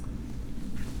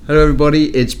Hello,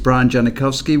 everybody. It's Brian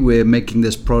Janikowski. We're making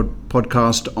this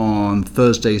podcast on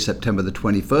Thursday, September the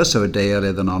 21st, so a day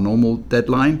earlier than our normal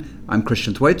deadline. I'm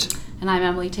Christian Thwaites. And I'm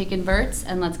Emily Taken-Verts,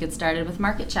 and let's get started with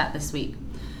Market Chat this week.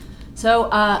 So,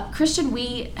 Christian,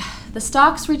 the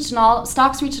stocks reached an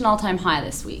all-time high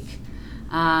this week.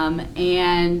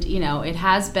 And, you know, it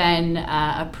has been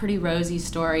a pretty rosy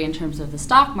story in terms of the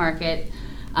stock market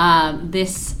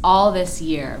this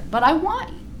year. But I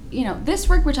want, this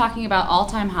week we're talking about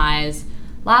all-time highs.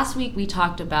 Last week we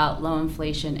talked about low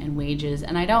inflation and wages,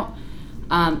 and I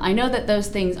know that those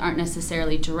things aren't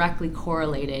necessarily directly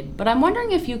correlated, but I'm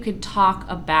wondering if you could talk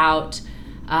about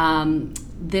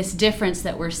this difference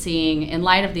that we're seeing in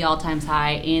light of the all-time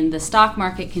high in the stock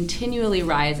market continually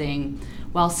rising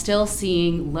while still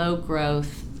seeing low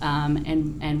growth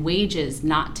and wages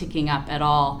not ticking up at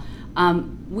all.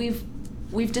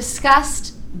 We've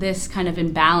discussed this kind of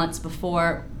imbalance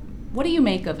before. What do you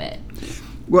make of it?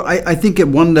 Well, I think at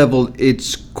one level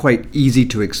it's quite easy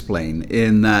to explain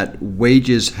in that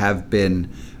wages have been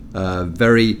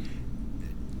very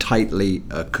tightly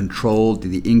controlled.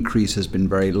 The increase has been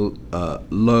very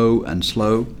low and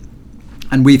slow.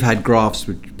 And we've had graphs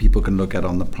which people can look at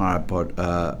on the prior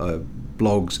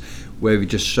blogs where we've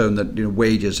just shown that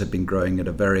wages have been growing at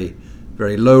a very,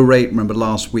 very low rate. Remember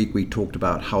last week we talked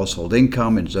about household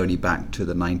income. It's only back to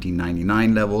the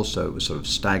 1999 level, so it was sort of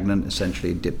stagnant,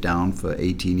 essentially dipped down for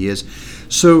 18 years.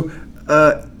 So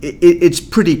it's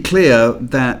pretty clear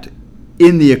that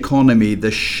in the economy, the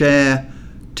share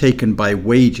taken by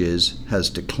wages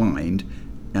has declined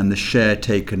and the share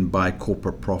taken by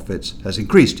corporate profits has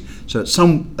increased. So at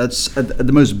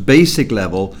the most basic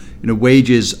level,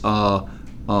 wages are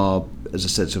as I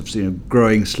said, sort of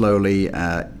growing slowly,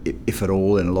 if at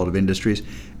all, in a lot of industries,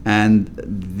 and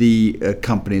the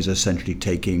companies are essentially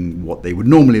taking what they would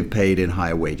normally have paid in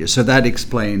higher wages. So that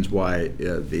explains why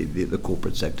the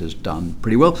corporate sector has done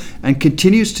pretty well and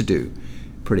continues to do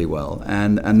pretty well,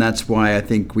 and that's why I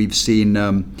think we've seen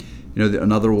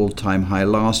another all-time high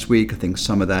last week. I think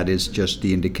some of that is just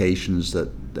the indications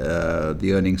that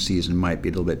the earnings season might be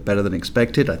a little bit better than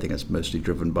expected. I think it's mostly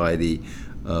driven by the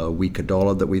weaker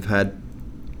dollar that we've had,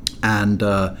 and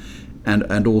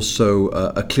also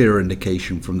a clearer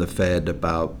indication from the Fed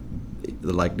about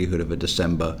the likelihood of a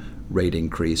December rate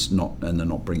increase, and they're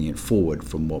not bringing it forward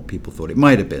from what people thought it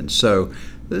might have been. So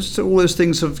all those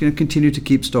things have continue to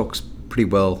keep stocks pretty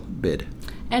well bid.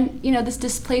 And this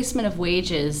displacement of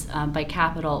wages by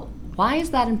capital, why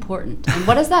is that important? And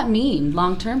what does that mean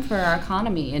long term for our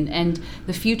economy and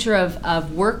the future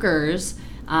of workers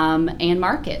and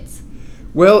markets?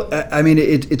 Well, I mean,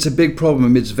 it's a big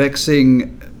problem. It's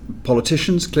vexing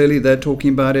politicians. Clearly, they're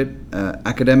talking about it.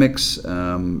 Academics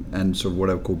and sort of what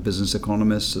I would call business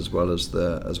economists, as well as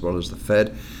the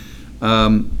Fed.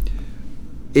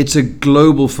 It's a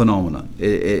global phenomenon.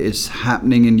 It's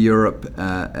happening in Europe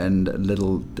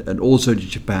and also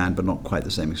Japan, but not quite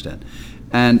the same extent.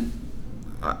 And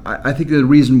I think the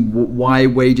reason why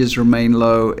wages remain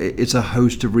low, it's a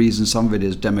host of reasons. Some of it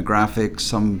is demographics.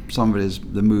 Some of it is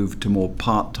the move to more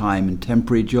part-time and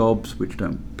temporary jobs, which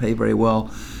don't pay very well.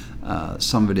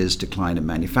 Some of it is decline in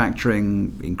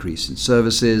manufacturing, increase in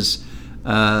services.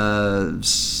 In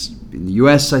the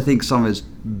US, I think some of it is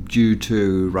due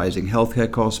to rising healthcare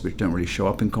costs, which don't really show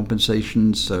up in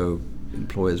compensation. So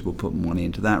employers will put money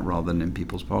into that rather than in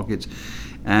people's pockets.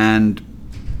 And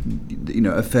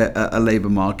a labor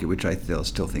market which I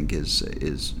still think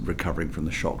is recovering from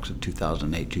the shocks of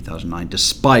 2008, 2009,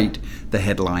 despite the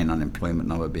headline unemployment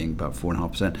number being about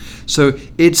 4.5%. So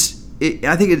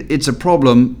I think it's a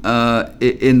problem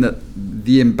in that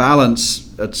the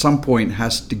imbalance at some point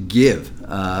has to give.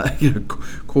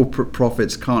 Corporate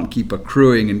profits can't keep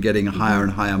accruing and getting higher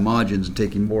and higher margins and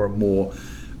taking more and more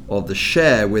of the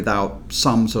share without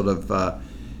some sort of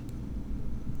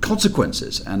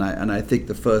consequences, and I think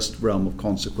the first realm of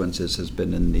consequences has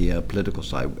been in the political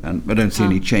side, and I don't see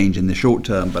any change in the short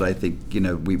term. But I think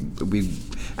we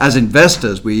as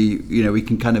investors we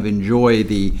can kind of enjoy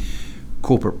the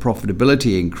corporate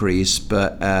profitability increase,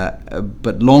 but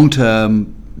long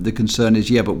term the concern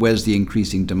is but where's the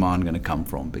increasing demand going to come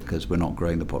from? Because we're not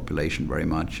growing the population very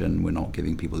much, and we're not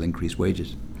giving people increased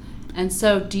wages. And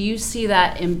so, do you see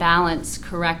that imbalance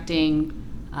correcting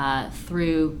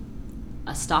through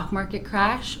a stock market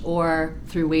crash or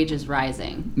through wages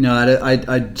rising? No,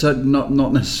 I'd not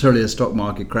necessarily a stock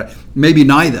market crash. Maybe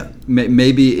neither.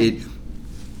 Maybe it.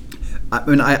 I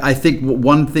mean, I think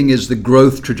one thing is the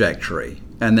growth trajectory,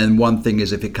 and then one thing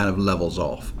is if it kind of levels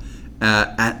off.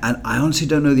 And I honestly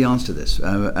don't know the answer to this.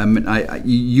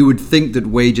 You would think that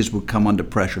wages would come under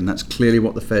pressure, and that's clearly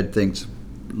what the Fed thinks.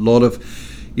 A lot of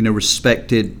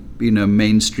respected,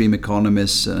 mainstream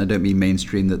economists, and I don't mean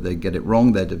mainstream that they get it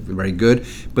wrong, they're very good,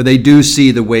 but they do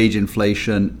see the wage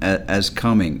inflation as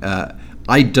coming.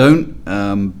 I don't,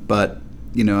 but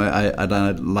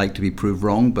I'd like to be proved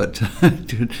wrong, but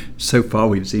so far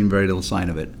we've seen very little sign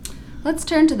of it. Let's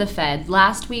turn to the Fed.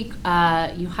 Last week,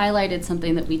 you highlighted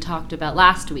something that we talked about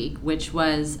last week, which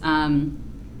was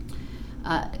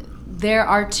there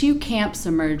are two camps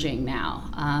emerging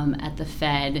now at the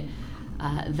Fed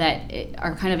that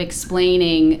are kind of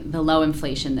explaining the low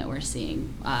inflation that we're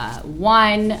seeing.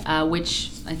 One,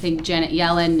 which I think Janet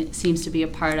Yellen seems to be a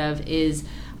part of, is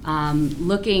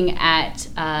looking at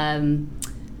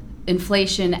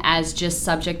inflation as just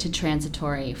subject to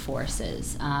transitory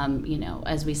forces.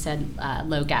 As we said,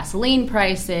 low gasoline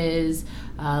prices,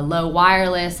 low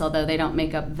wireless, although they don't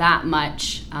make up that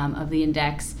much of the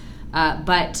index.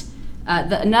 But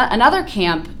another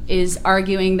camp is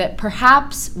arguing that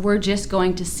perhaps we're just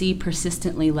going to see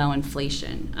persistently low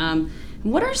inflation.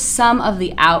 What are some of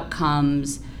the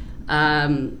outcomes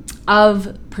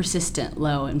of persistent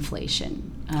low inflation?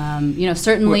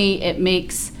 Certainly it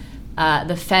makes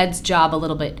the Fed's job a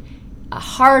little bit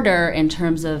harder in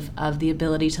terms of the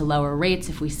ability to lower rates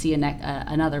if we see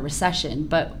another recession.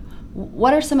 But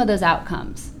what are some of those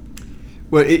outcomes?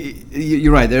 Well,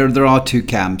 you're right. There are two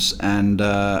camps, and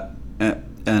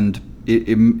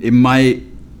in my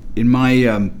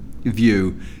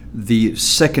view, the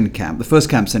second camp, the first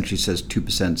camp essentially says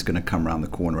 2% is going to come around the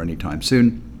corner anytime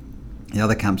soon. The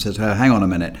other camp says, hang on a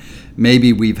minute,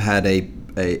 maybe we've had a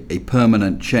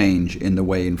permanent change in the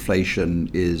way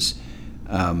inflation is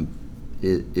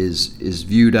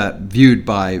viewed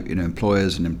by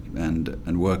employers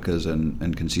and workers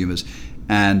and consumers,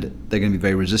 and they're going to be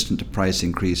very resistant to price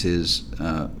increases.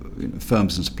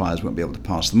 Firms and suppliers won't be able to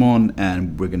pass them on,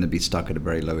 and we're going to be stuck at a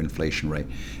very low inflation rate.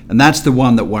 And that's the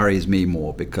one that worries me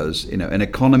more, because an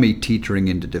economy teetering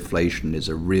into deflation is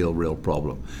a real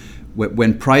problem.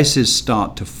 When prices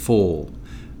start to fall,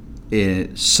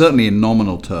 certainly in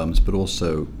nominal terms, but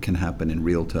also can happen in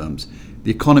real terms,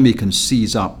 the economy can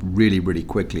seize up really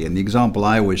quickly. And the example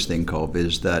I always think of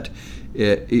is that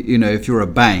if you're a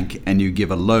bank and you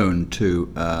give a loan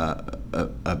to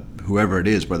whoever it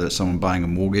is, whether it's someone buying a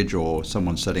mortgage or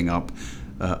someone setting up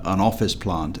an office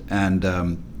plant, and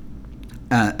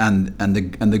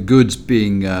the goods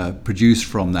being produced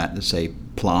from that, let's say,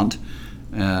 plant,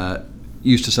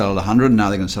 used to sell at 100, and now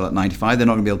they're going to sell at 95. They're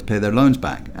not going to be able to pay their loans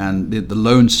back, and the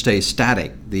loans stay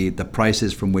static. The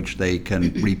prices from which they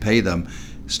can repay them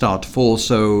start to fall.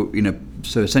 So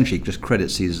essentially, just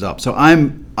credit seizes up. So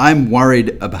I'm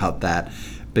worried about that,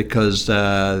 because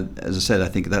as I said, I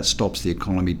think that stops the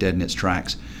economy dead in its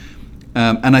tracks.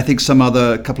 And I think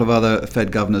a couple of other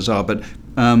Fed governors are, but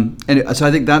so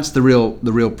I think that's the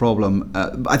real problem.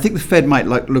 I think the Fed might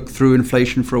look through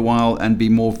inflation for a while and be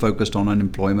more focused on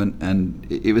unemployment. And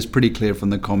it was pretty clear from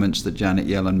the comments that Janet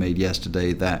Yellen made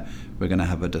yesterday that we're going to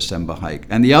have a December hike.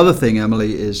 And the other thing,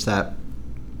 Emily, is that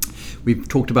we've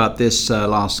talked about this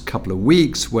last couple of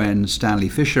weeks when Stanley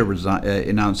Fischer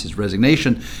announced his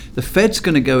resignation. The Fed's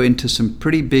going to go into some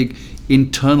pretty big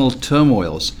internal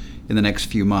turmoils in the next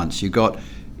few months. You got,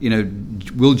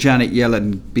 will Janet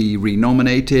Yellen be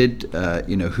renominated?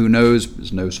 Who knows?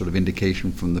 There's no sort of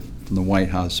indication from the White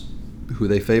House who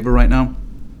they favor right now.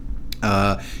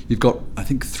 You've got, I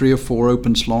think, 3 or 4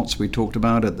 open slots we talked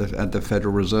about at the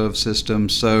Federal Reserve System.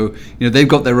 So they've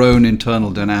got their own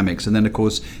internal dynamics. And then, of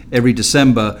course, every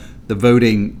December the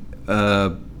voting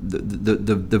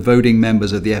the voting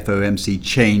members of the FOMC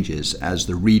changes as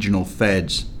the regional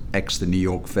Feds, the New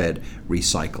York Fed,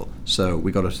 recycle. So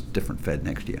we got a different Fed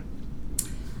next year.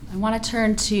 I want to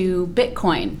turn to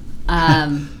Bitcoin.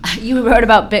 You wrote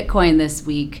about Bitcoin this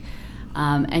week,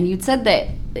 and you'd said that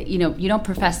you don't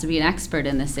profess to be an expert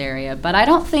in this area, but I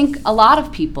don't think a lot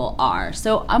of people are.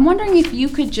 So I'm wondering if you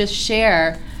could just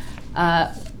share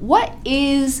what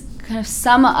is kind of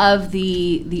some of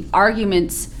the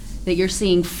arguments that you're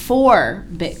seeing for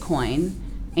Bitcoin,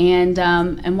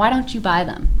 and why don't you buy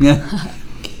them?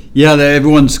 Yeah,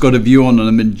 everyone's got a view on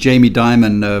them. And Jamie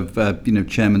Dimon,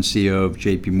 chairman CEO of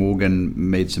J.P. Morgan,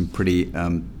 made some pretty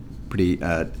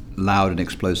loud and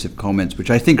explosive comments,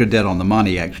 which I think are dead on the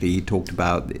money. Actually, he talked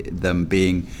about them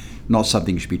being not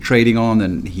something you should be trading on,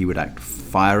 and he would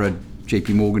fire a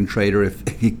J.P. Morgan trader if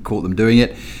he caught them doing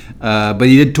it. But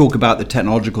he did talk about the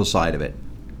technological side of it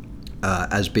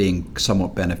as being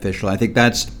somewhat beneficial. I think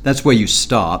that's where you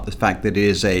start. The fact that it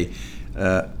is a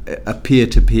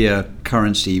peer-to-peer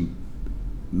currency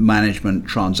management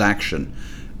transaction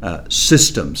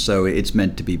system, so it's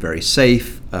meant to be very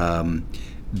safe.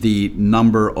 the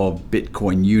number of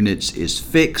Bitcoin units is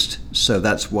fixed, so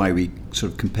that's why we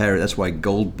sort of compare it. That's why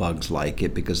gold bugs like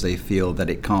it, because they feel that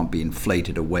it can't be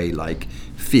inflated away like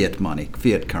fiat money,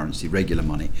 fiat currency, regular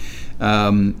money.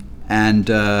 And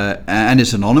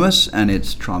it's anonymous and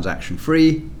it's transaction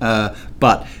free.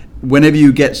 But whenever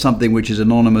you get something which is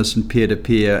anonymous and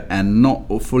peer-to-peer and not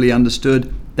fully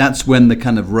understood, that's when the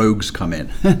kind of rogues come in.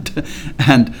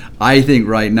 And I think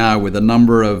right now, with a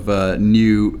number of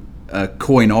new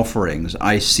coin offerings,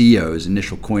 ICOs,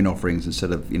 initial coin offerings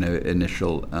instead of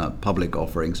initial public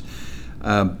offerings,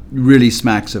 really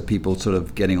smacks of people sort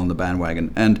of getting on the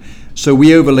bandwagon. And so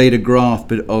we overlaid a graph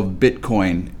of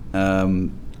Bitcoin,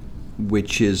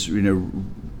 which is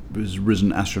has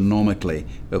risen astronomically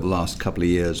over the last couple of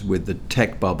years with the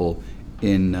tech bubble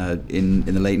in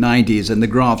the late 90s, and the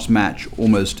graphs match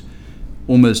almost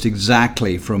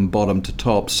exactly from bottom to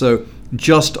top. So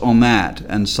just on that,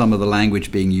 and some of the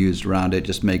language being used around it,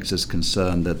 just makes us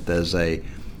concerned that there's a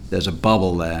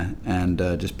bubble there, and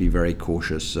just be very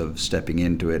cautious of stepping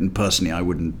into it. And personally, I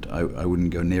wouldn't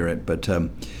go near it.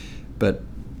 But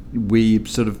we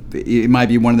sort of, it might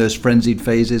be one of those frenzied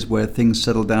phases where things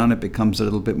settle down. It becomes a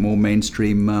little bit more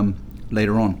mainstream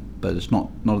later on, but it's not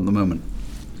at the moment.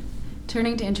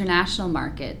 Turning to international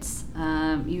markets,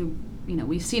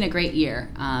 we've seen a great year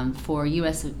for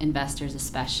U.S. investors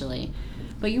especially.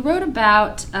 But you wrote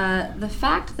about the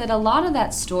fact that a lot of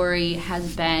that story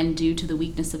has been due to the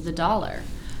weakness of the dollar.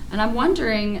 And I'm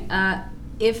wondering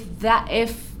if that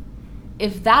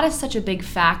is such a big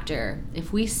factor,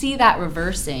 if we see that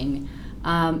reversing,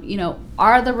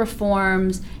 are the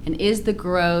reforms and is the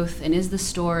growth and is the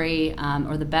story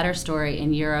or the better story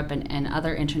in Europe and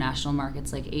other international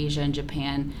markets like Asia and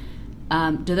Japan,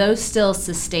 do those still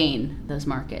sustain those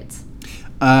markets?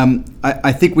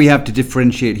 I think we have to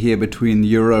differentiate here between the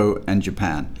euro and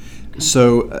Japan. Okay.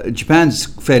 So Japan's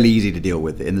fairly easy to deal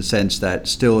with in the sense that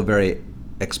still a very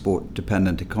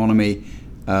export-dependent economy.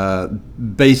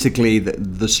 Basically,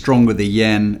 the stronger the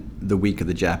yen, the weaker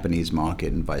the Japanese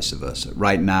market, and vice versa.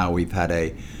 Right now, we've had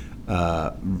a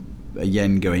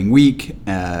yen going weak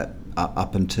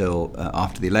up until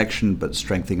after the election, but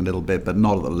strengthening a little bit, but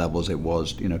not at the levels it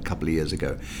was a couple of years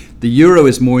ago. The euro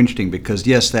is more interesting because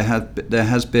yes, there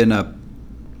has been a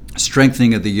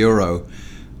strengthening of the euro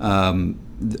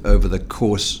over the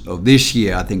course of this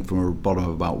year. I think from a bottom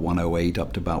of about 108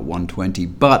 up to about 120.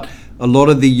 But a lot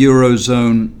of the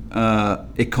eurozone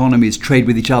economies trade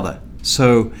with each other,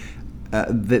 so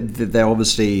they're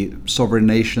obviously sovereign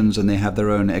nations and they have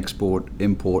their own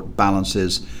export-import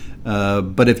balances.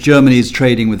 But if Germany is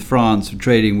trading with France,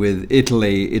 trading with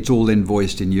Italy, it's all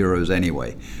invoiced in euros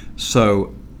anyway.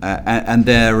 So and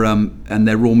their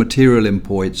raw material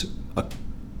imports are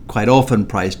quite often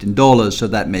priced in dollars, so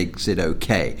that makes it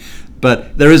okay.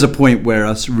 But there is a point where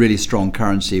a really strong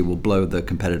currency will blow the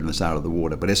competitiveness out of the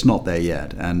water, but it's not there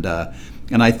yet. And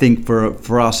I think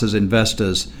for us as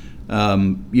investors,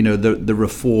 the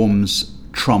reforms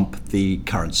trump the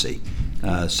currency.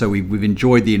 So we've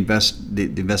enjoyed the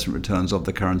investment returns of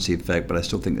the currency effect, but I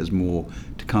still think there's more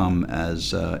to come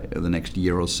as the next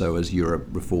year or so as Europe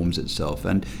reforms itself.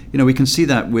 And we can see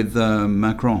that with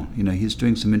Macron. He's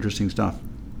doing some interesting stuff,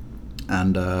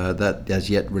 and that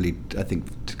has yet really, I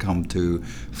think, to come to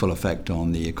full effect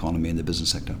on the economy and the business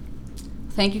sector.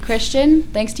 Thank you, Christian.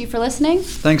 Thanks to you for listening.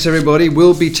 Thanks, everybody.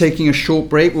 We'll be taking a short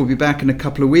break. We'll be back in a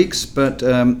couple of weeks, but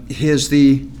here's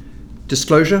the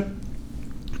disclosure.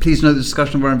 Please note the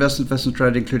discussion of our investment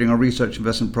strategy, including our research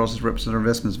investment process, represent our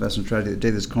investment strategy. The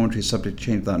data this commentary is subject to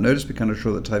change without notice. We cannot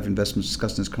assure that the type of investments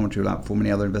discussed in this commentary will outperform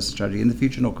any other investment strategy in the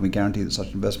future, nor can we guarantee that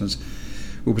such investments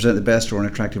will present the best or an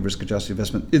attractive risk-adjusted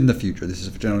investment in the future. This is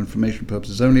for general information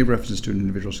purposes only. References to an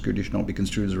individual security should not be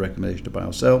construed as a recommendation to buy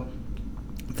or sell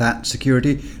that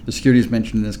security. The securities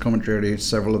mentioned in this commentary,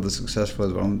 several of the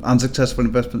successful or unsuccessful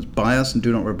investments by us and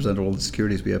do not represent all the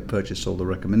securities we have purchased, sold, or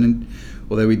recommended.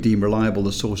 Although we deem reliable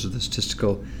the source of the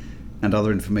statistical and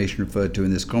other information referred to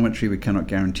in this commentary, we cannot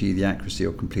guarantee the accuracy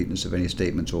or completeness of any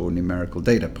statements or numerical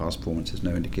data. Past performance is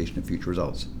no indication of future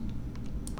results.